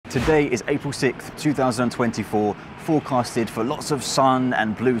Today is April 6th, 2024, forecasted for lots of sun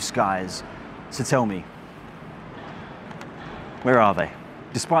and blue skies. So tell me, where are they?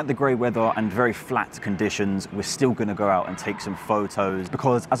 Despite the grey weather and very flat conditions, we're still going to go out and take some photos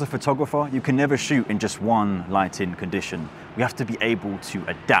because as a photographer, you can never shoot in just one lighting condition. We have to be able to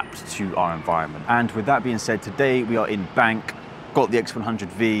adapt to our environment. And with that being said, today we are in Bank, got the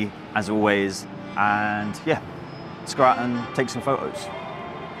X100V as always, and yeah, let's go out and take some photos.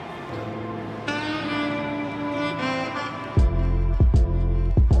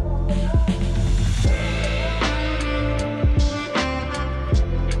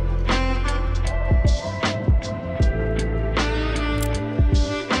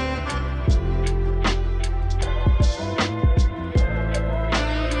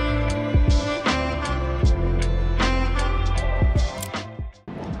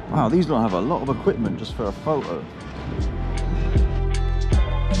 Wow, these don't have a lot of equipment just for a photo.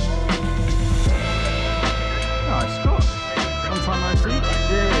 Nice, Scott. Long time no see.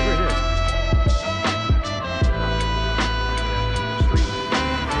 Yeah, here it is.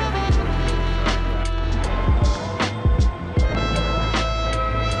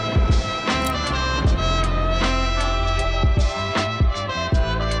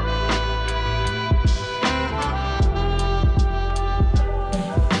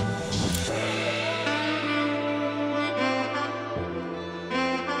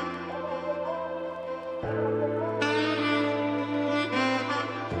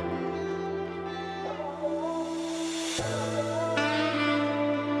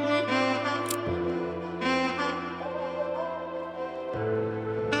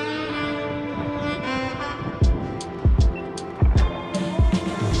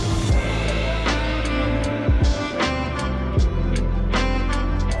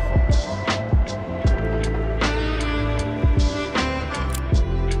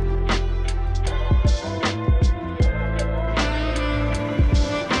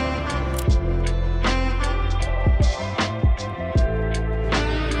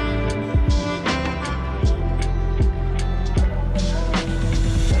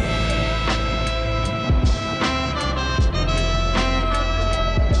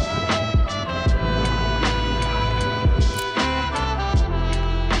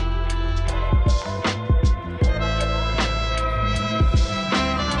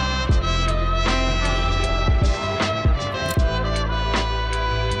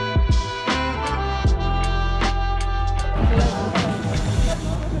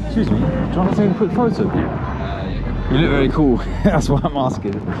 Excuse me, do you want to take a quick photo? You look very cool, that's why I'm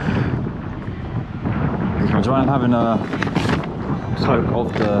asking. I'm trying having a smoke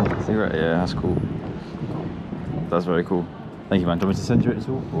of the cigarette, yeah, that's cool. That's very cool. Thank you, man. Do you want me to send you it at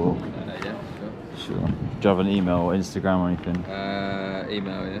all? Or? Yeah, sure. Do you have an email or Instagram or anything?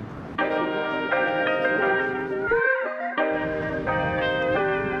 Email, yeah.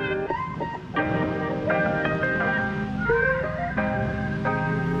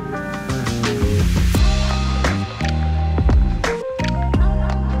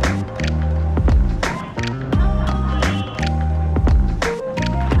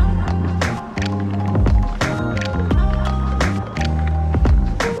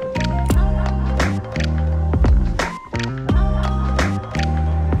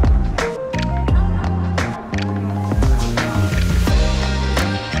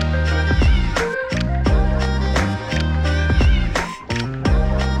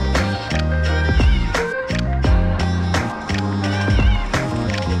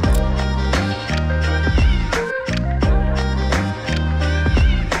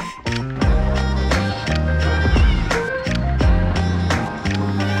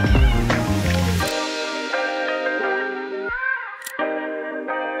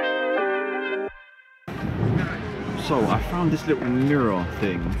 So I found this little mirror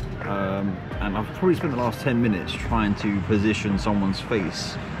thing and I've probably spent the last 10 minutes trying to position someone's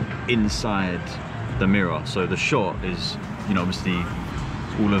face inside the mirror. So the shot is, you know, obviously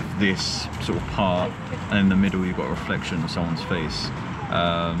all of this sort of part, and in the middle you've got a reflection of someone's face.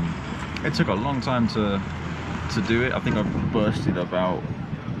 It took a long time to do it. I think I've bursted about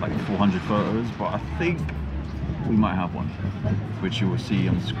like 400 photos, but I think we might have one, which you will see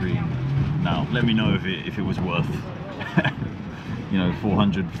on the screen now. Let me know if it was worth you know,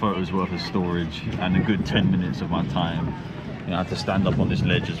 400 photos worth of storage and a good 10 minutes of my time. You know, I had to stand up on this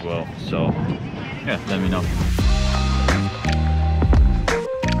ledge as well, so yeah, let me know.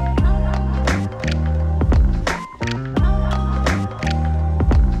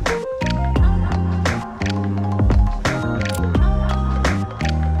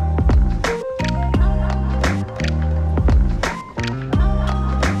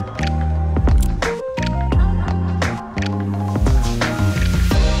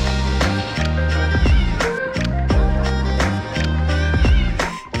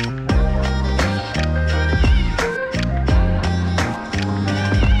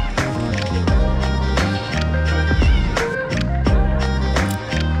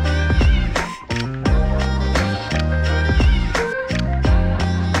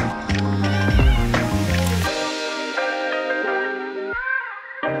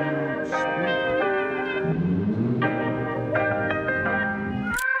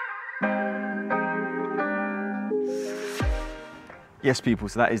 Yes, people,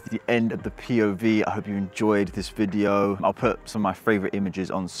 so that is the end of the POV. I hope you enjoyed this video. I'll put some of my favorite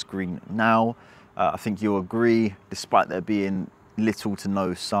images on screen now. I think you'll agree, despite there being little to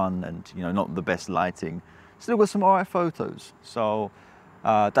no sun and not the best lighting, still got some alright photos. So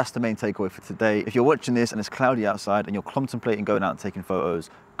that's the main takeaway for today. If you're watching this and it's cloudy outside and you're contemplating going out and taking photos,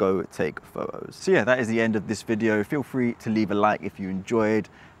 go take photos. So yeah, that is the end of this video. Feel free to leave a like if you enjoyed,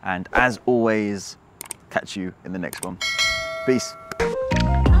 and as always, catch you in the next one. Peace.